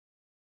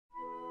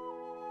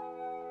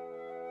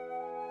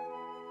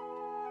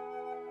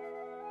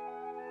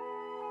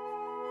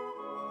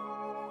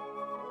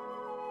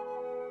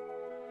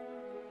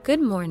good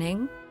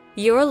morning.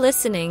 You're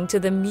listening to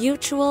the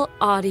Mutual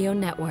Audio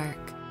Network.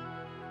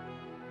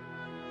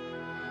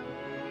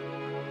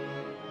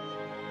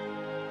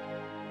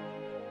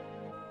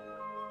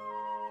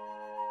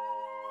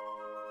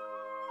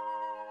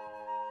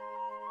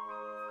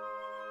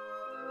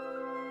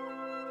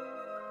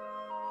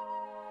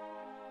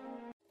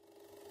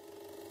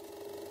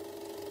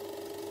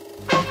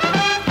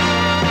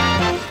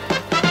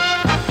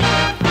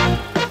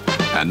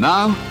 And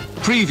now,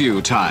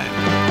 preview time.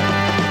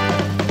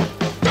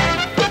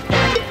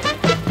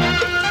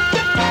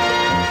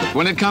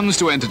 When it comes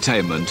to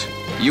entertainment,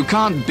 you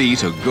can't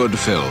beat a good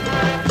film.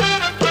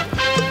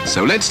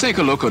 So let's take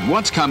a look at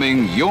what's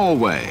coming your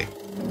way.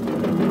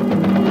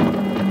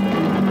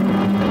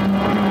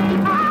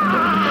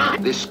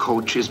 This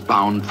coach is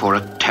bound for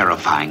a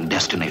terrifying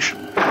destination.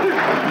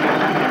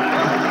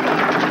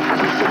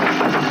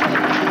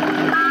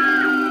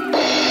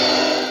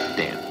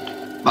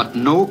 But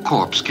no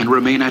corpse can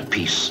remain at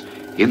peace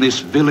in this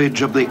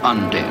village of the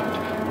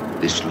undead,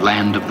 this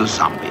land of the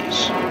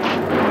zombies.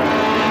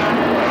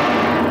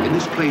 In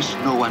this place,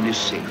 no one is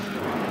safe.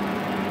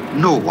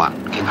 No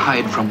one can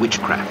hide from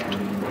witchcraft,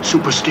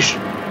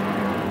 superstition,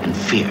 and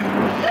fear.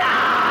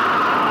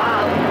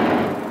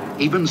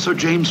 Even Sir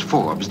James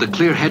Forbes, the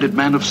clear-headed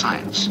man of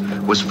science,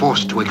 was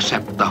forced to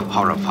accept the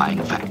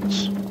horrifying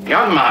facts.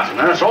 Young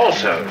Matinee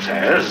also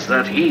says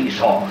that he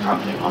saw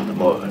something on the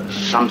moors,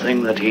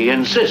 something that he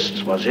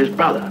insists was his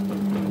brother.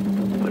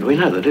 But we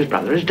know that his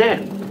brother is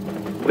dead.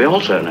 We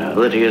also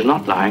know that he is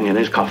not lying in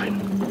his coffin.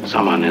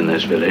 Someone in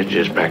this village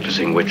is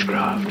practicing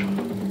witchcraft.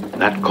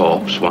 That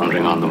corpse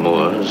wandering on the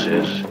moors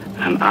is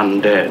an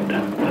undead,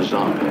 a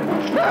zombie.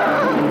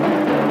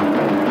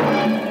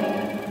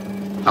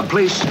 A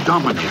place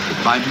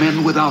dominated by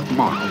men without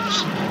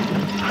morals,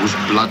 whose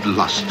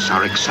bloodlusts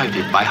are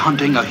excited by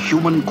hunting a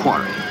human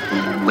quarry.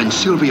 When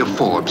Sylvia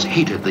Forbes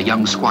hated the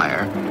young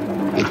squire,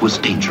 it was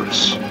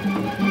dangerous.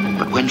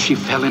 But when she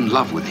fell in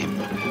love with him,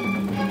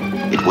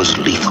 it was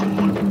lethal.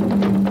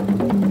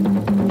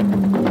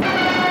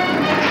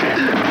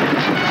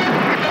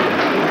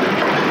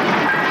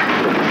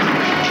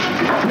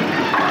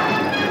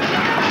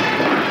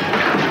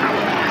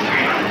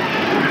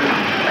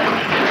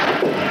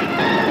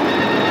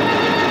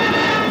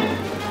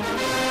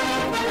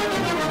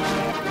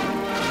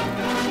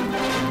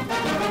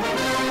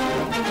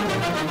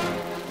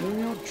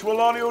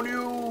 Audio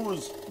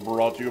News,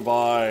 brought to you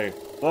by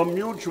the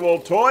Mutual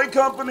Toy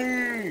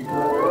Company.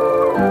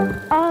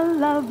 A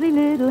lovely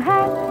little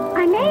hat,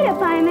 I made it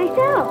by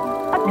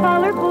myself. A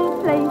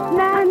colorful placemat,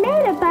 I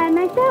made it by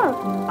myself.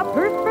 A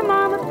purse for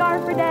Mom, a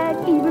scarf for Dad,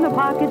 even a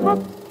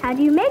pocketbook. How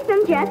do you make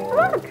them? Just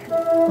look.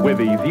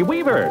 With Easy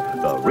Weaver,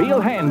 the real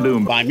hand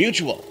loom By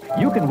Mutual.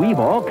 You can weave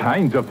all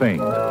kinds of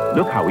things.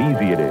 Look how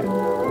easy it is.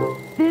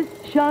 This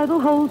shuttle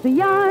holds the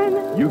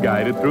yarn, You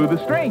guide it through the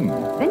strings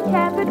then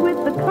tap it with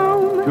the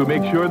comb. to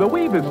make sure the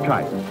weave is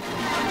tight.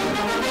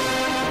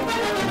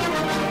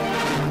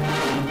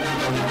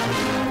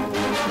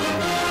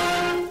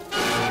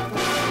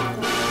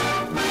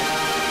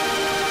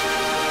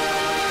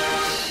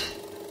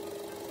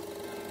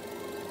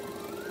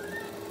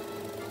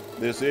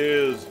 This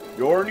is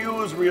your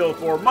newsreel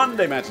for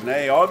Monday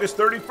Matinee, August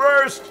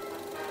 31st.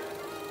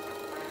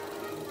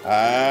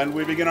 And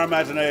we begin our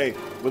matinee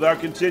with our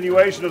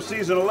continuation of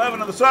Season 11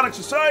 of the Sonic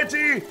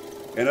Society.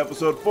 In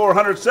episode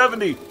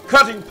 470,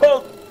 Cutting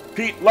Pulp,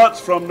 Pete Lutz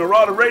from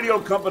Narada Radio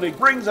Company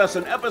brings us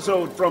an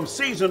episode from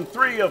Season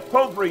 3 of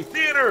Pulpery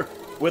Theater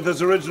with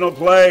his original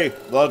play,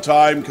 The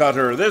Time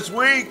Cutter. This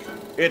week,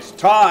 it's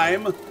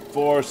time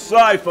for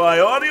sci-fi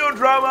audio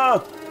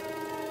drama.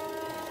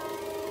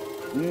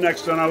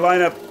 Next on our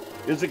lineup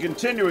is a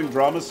continuing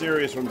drama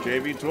series from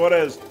J.B.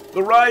 Torres,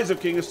 The Rise of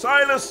King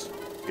Silas.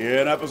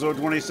 In episode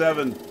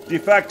 27, De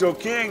facto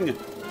King,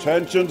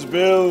 tensions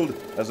build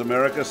as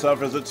America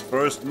suffers its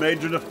first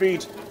major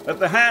defeat at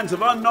the hands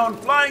of unknown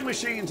flying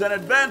machines and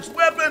advanced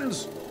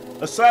weapons.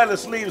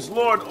 Silas leaves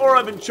Lord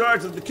Oreb in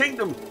charge of the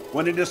kingdom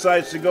when he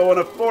decides to go on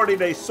a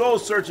 40-day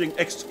soul-searching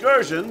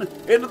excursion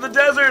into the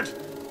desert.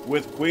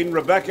 With Queen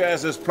Rebecca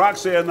as his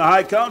proxy in the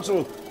High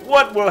Council,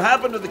 what will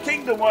happen to the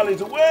kingdom while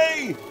he's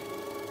away?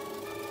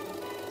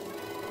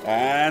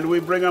 And we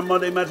bring our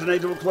Monday matinee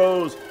to a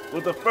close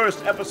with the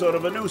first episode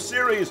of a new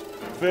series,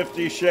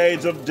 50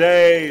 Shades of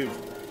Dave.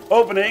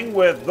 Opening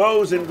with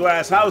Those in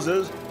Glass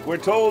Houses, we're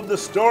told the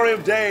story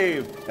of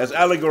Dave as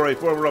allegory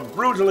for a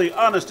brutally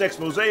honest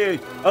expose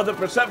of the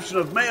perception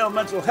of male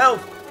mental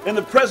health in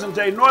the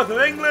present-day north of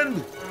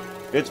England.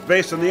 It's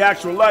based on the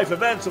actual life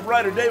events of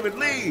writer David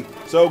Lee,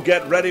 so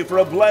get ready for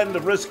a blend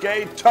of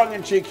risque,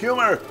 tongue-in-cheek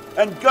humor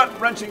and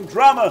gut-wrenching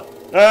drama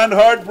and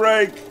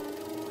heartbreak.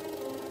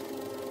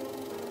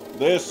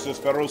 This is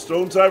Federal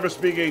Stonecipher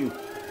speaking,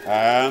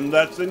 and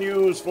that's the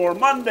news for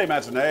Monday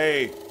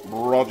Matinee,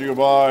 brought to you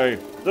by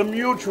the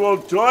Mutual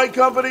Toy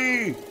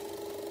Company.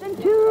 And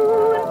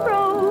to and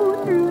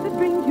fro through the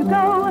strings you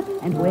go,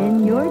 and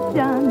when you're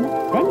done,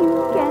 then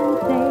you can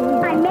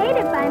say, I made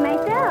it by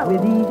myself.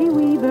 With Easy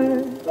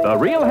Weaver. The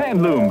Real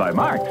Hand Loom by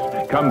Marx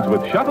comes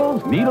with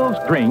shuttles, needles,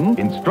 string,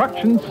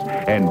 instructions,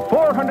 and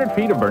 400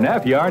 feet of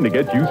Bernath yarn to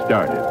get you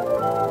started.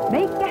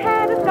 Make a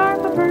hat, a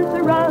scarf, a purse,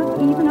 a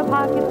rug, even a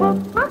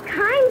pocketbook. All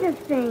kinds of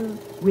things.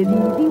 With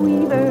Easy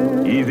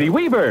Weaver. Easy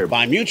Weaver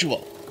By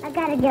Mutual. I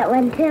gotta get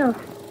one, too.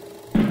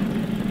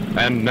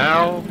 And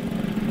now,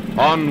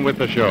 on with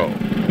the show.